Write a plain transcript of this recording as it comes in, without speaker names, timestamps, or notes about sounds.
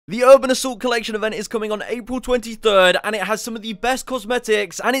The Urban Assault Collection event is coming on April 23rd, and it has some of the best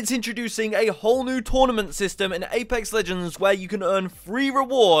cosmetics, and it's introducing a whole new tournament system in Apex Legends where you can earn free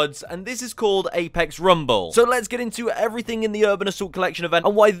rewards, and this is called Apex Rumble. So let's get into everything in the Urban Assault Collection event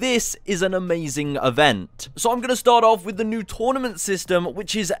and why this is an amazing event. So I'm going to start off with the new tournament system,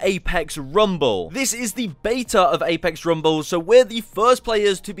 which is Apex Rumble. This is the beta of Apex Rumble, so we're the first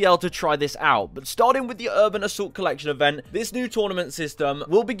players to be able to try this out. But starting with the Urban Assault Collection event, this new tournament system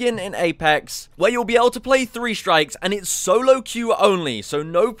will begin in Apex, where you'll be able to play 3 strikes, and it's solo queue only, so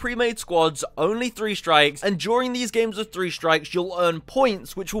no pre-made squads, only 3 strikes, and during these games of 3 strikes, you'll earn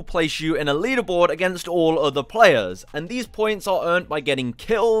points, which will place you in a leaderboard against all other players, and these points are earned by getting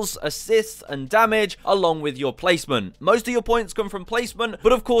kills, assists, and damage, along with your placement. Most of your points come from placement,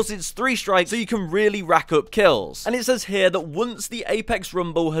 but of course it's 3 strikes, so you can really rack up kills. And it says here that once the Apex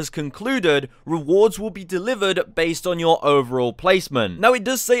Rumble has concluded, rewards will be delivered based on your overall placement. Now it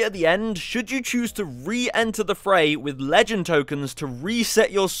does say at the end, should you choose to re-enter the fray with legend tokens to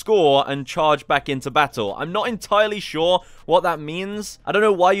reset your score and charge back into battle. I'm not entirely sure what that means. I don't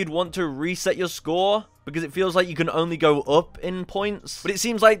know why you'd want to reset your score, because it feels like you can only go up in points. But it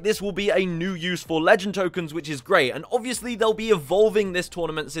seems like this will be a new use for legend tokens, which is great. And obviously, they'll be evolving this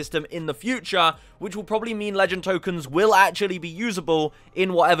tournament system in the future, which will probably mean legend tokens will actually be usable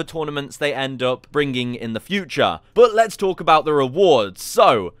in whatever tournaments they end up bringing in the future. But let's talk about the rewards.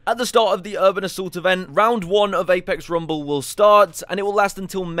 So, at the start of the Urban Assault event, round 1 of Apex Rumble will start, and it will last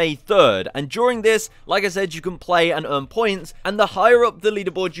until May 3rd. And during this, like I said, you can play and earn points, and the higher up the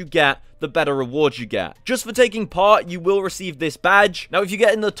leaderboard you get, the better rewards you get. Just for taking part, you will receive this badge. Now, if you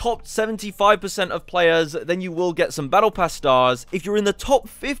get in the top 75% of players, then you will get some Battle Pass stars. If you're in the top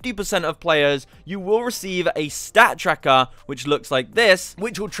 50% of players, you will receive a stat tracker, which looks like this,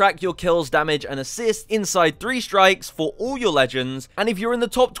 which will track your kills, damage, and assists inside 3 strikes for all your legends. And if you're in the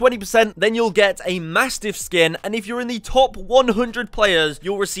top 20%, then you'll get a Mastiff skin. And if you're in the top 100 players,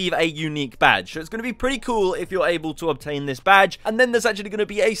 you'll receive a unique badge. So it's going to be pretty cool if you're able to obtain this badge. And then there's actually going to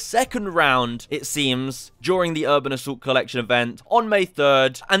be a second round, it seems, during the Urban Assault Collection event on May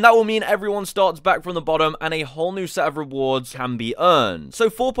 3rd, and that will mean everyone starts back from the bottom and a whole new set of rewards can be earned. So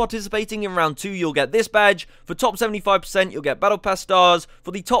for participating in round 2, you'll get this badge. For top 75%, you'll get Battle Pass stars.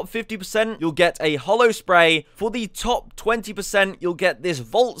 For the top 50%, you'll get a holo spray. For the top 20%, you'll get this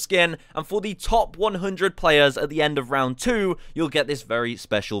Vault skin, and for the top 100 players at the end of round 2, you'll get this very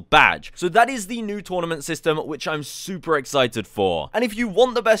special badge. So that is the new tournament system, which I'm super excited for. And if you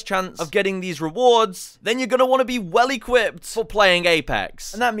want the best chance of getting these rewards, then you're going to want to be well equipped for playing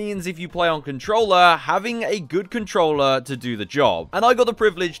Apex. And that means if you play on controller, having a good controller to do the job. And I got the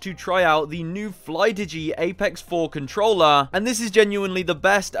privilege to try out the new FlyDigi Apex 4 controller, and this is genuinely the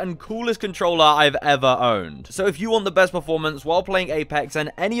best and coolest controller I've ever owned. So if you want the best performance while playing Apex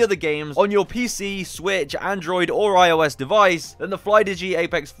and any other games on your PC, Switch, Android, or iOS device, then the FlyDigi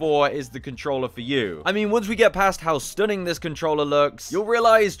Apex 4 is the controller for you. I mean, once we get past how stunning this controller looks, you'll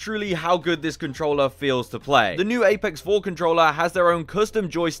realize truly how good this controller feels to play. The new Apex 4 controller has their own custom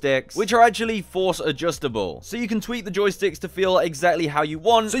joysticks, which are actually force adjustable. So you can tweak the joysticks to feel exactly how you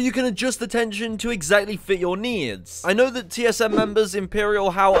want, so you can adjust the tension to exactly fit your needs. I know that TSM members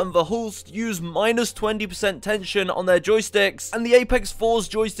Imperial, How, and Verhulst use minus 20% tension on their joysticks, and the Apex 4's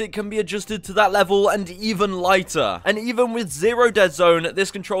joystick can be adjusted to that level and even lighter. And even with 0 dead zone,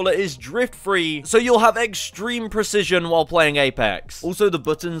 this controller is drift free, so you'll have extreme precision while playing Apex. Also, the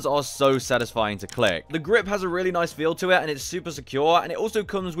buttons are so satisfying to click. The grip has a really nice feel to it, and it's super secure, and it also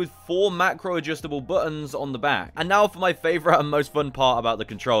comes with 4 macro adjustable buttons on the back. And now for my favorite and most fun part about the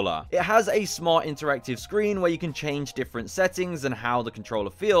controller. It has a smart interactive screen where you can change different settings and how the controller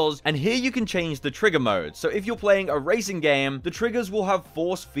feels, and here you can change the trigger mode. So if you're playing a racing game, the triggers will have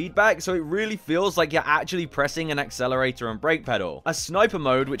force feedback, so it really feels like you're actually pressing an accelerator and brake pedal. A sniper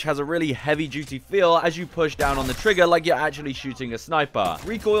mode, which has a really heavy duty feel as you push down on the trigger like you're actually shooting a sniper.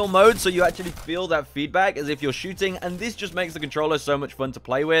 Recoil mode, so you actually feel that feedback as if you're shooting, and this just makes the controller so much fun to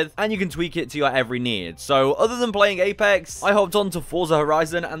play with, and you can tweak it to your every need. So other than playing Apex, I hopped on to Forza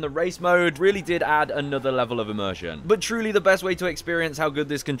Horizon, and the race mode really did add another level of immersion. But truly the best way to experience how good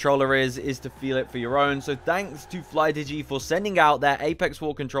this controller is to feel it for your own. So thanks to FlyDigi for sending out their Apex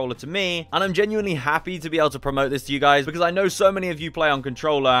 4 controller to me, and I'm genuinely happy to be able to promote this to you guys, because I know so many of you play on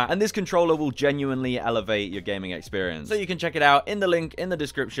controller, and this controller will genuinely elevate your gaming experience. So you can check it out in the link in the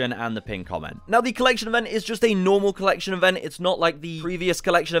description description and the pinned comment. Now, the collection event is just a normal collection event. It's not like the previous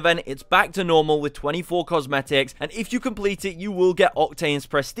collection event. It's back to normal with 24 cosmetics, and if you complete it, you will get Octane's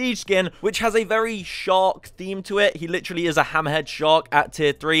Prestige skin, which has a very shark theme to it. He literally is a hammerhead shark at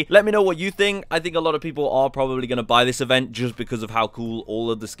tier 3. Let me know what you think. I think a lot of people are probably going to buy this event just because of how cool all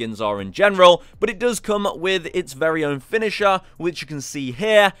of the skins are in general, but it does come with its very own finisher, which you can see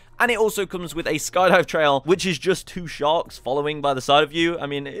here. And it also comes with a skydive trail, which is just 2 sharks following by the side of you. I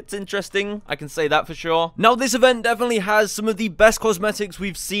mean, it's interesting. I can say that for sure. Now, this event definitely has some of the best cosmetics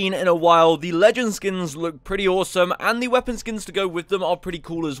we've seen in a while. The legend skins look pretty awesome, and the weapon skins to go with them are pretty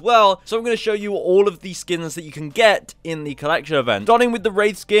cool as well. So I'm going to show you all of the skins that you can get in the collection event. Starting with the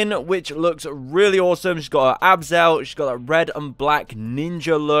Wraith skin, which looks really awesome. She's got her abs out. She's got that red and black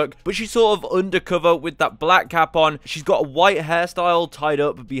ninja look, but she's sort of undercover with that black cap on. She's got a white hairstyle tied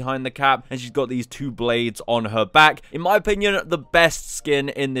up behind the cap, and she's got these 2 blades on her back. In my opinion, the best skin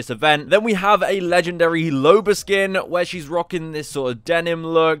in this event. Then we have a legendary Loba skin where she's rocking this sort of denim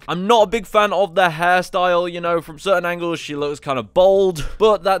look. I'm not a big fan of the hairstyle, you know, from certain angles she looks kind of bold,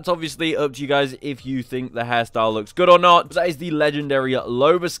 but that's obviously up to you guys if you think the hairstyle looks good or not. But that is the legendary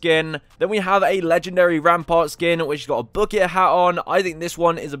Loba skin. Then we have a legendary Rampart skin which has got a bucket hat on. I think this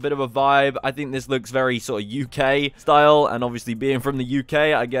one is a bit of a vibe. I think this looks very sort of UK style, and obviously being from the UK,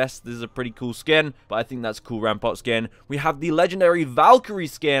 I guess this is a pretty cool skin, but I think that's a cool Rampart skin. We have the legendary Valkyrie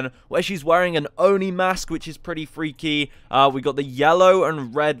skin where she's wearing an Oni mask, which is pretty freaky. We got the yellow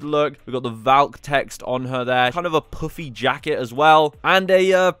and red look. We got the Valk text on her there, kind of a puffy jacket as well, and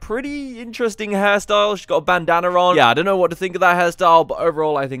a pretty interesting hairstyle. She's got a bandana on. Yeah, I don't know what to think of that hairstyle, but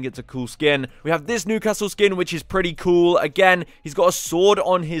overall I think it's a cool skin. We have this Newcastle skin, which is pretty cool. Again, he's got a sword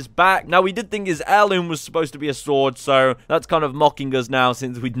on his back. Now, we did think his heirloom was supposed to be a sword, so that's kind of mocking us now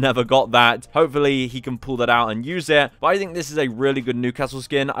since we'd never got that. Hopefully he can pull that out and use it, but I think this is a really good Newcastle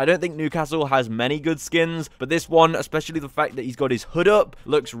skin. I don't think Newcastle has many good skins, but this one, especially the fact that he's got his hood up,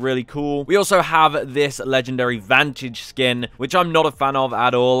 looks really cool. We also have this legendary Vantage skin, which I'm not a fan of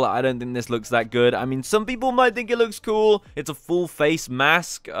at all. I don't think this looks that good. I mean, some people might think it looks cool. It's a full face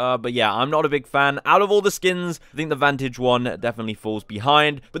mask, but yeah, I'm not a big fan. Out of all the skins, I think the Vantage one definitely falls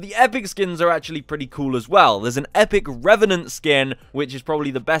behind, but the epic skins are actually pretty cool as well. There's an epic Revenant skin, which is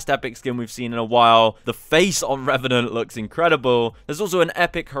probably the best epic skin we've seen in a while. The face on Revenant looks incredible. There's also an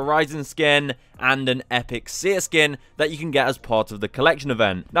epic Horizon skin and an epic Seer skin that you can get as part of the collection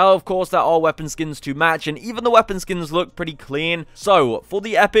event. Now, of course, there are weapon skins to match, and even the weapon skins look pretty clean. So, for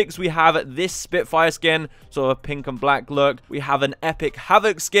the epics, we have this Spitfire skin, sort of pink and black look. We have an epic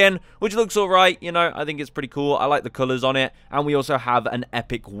Havoc skin, which looks alright, you know, I think it's pretty cool. I like the colors on it. And we also have an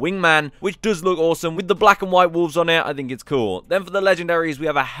epic Wingman, which does look awesome. With the black and white wolves on it, I think it's cool. Then for the legendaries, we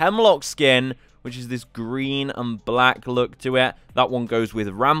have a Hemlock skin, which is this green and black look to it. That one goes with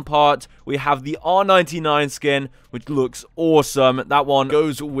Rampart. We have the R99 skin, which looks awesome. That one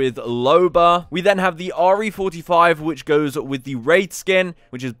goes with Loba. We then have the RE45, which goes with the Wraith skin,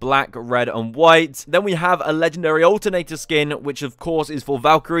 which is black, red, and white. Then we have a legendary Alternator skin, which of course is for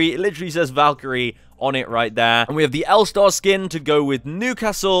Valkyrie. It literally says Valkyrie on it right there. And we have the L-Star skin to go with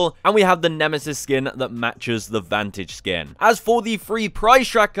Newcastle, and we have the Nemesis skin that matches the Vantage skin. As for the free price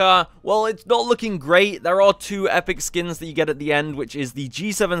tracker, well, it's not looking great. There are 2 epic skins that you get at the end, which is the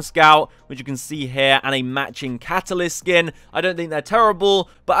G7 Scout, which you can see here, and a matching Catalyst skin. I don't think they're terrible,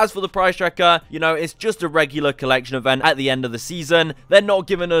 but as for the price tracker, you know, it's just a regular collection event at the end of the season. They're not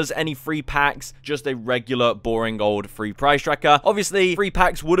giving us any free packs, just a regular boring old free price tracker. Obviously, free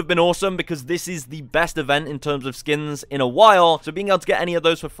packs would have been awesome because this is the best event in terms of skins in a while, so being able to get any of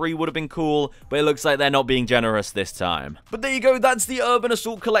those for free would have been cool, but it looks like they're not being generous this time. But there you go, that's the Urban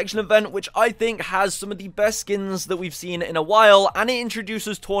Assault collection event, which I think has some of the best skins that we've seen in a while, and it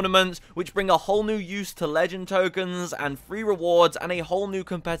introduces tournaments which bring a whole new use to legend tokens and free rewards and a whole new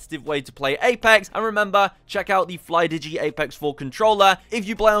competitive way to play Apex. And remember, check out the FlyDigi Apex 4 controller if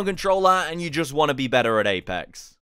you play on controller and you just want to be better at Apex.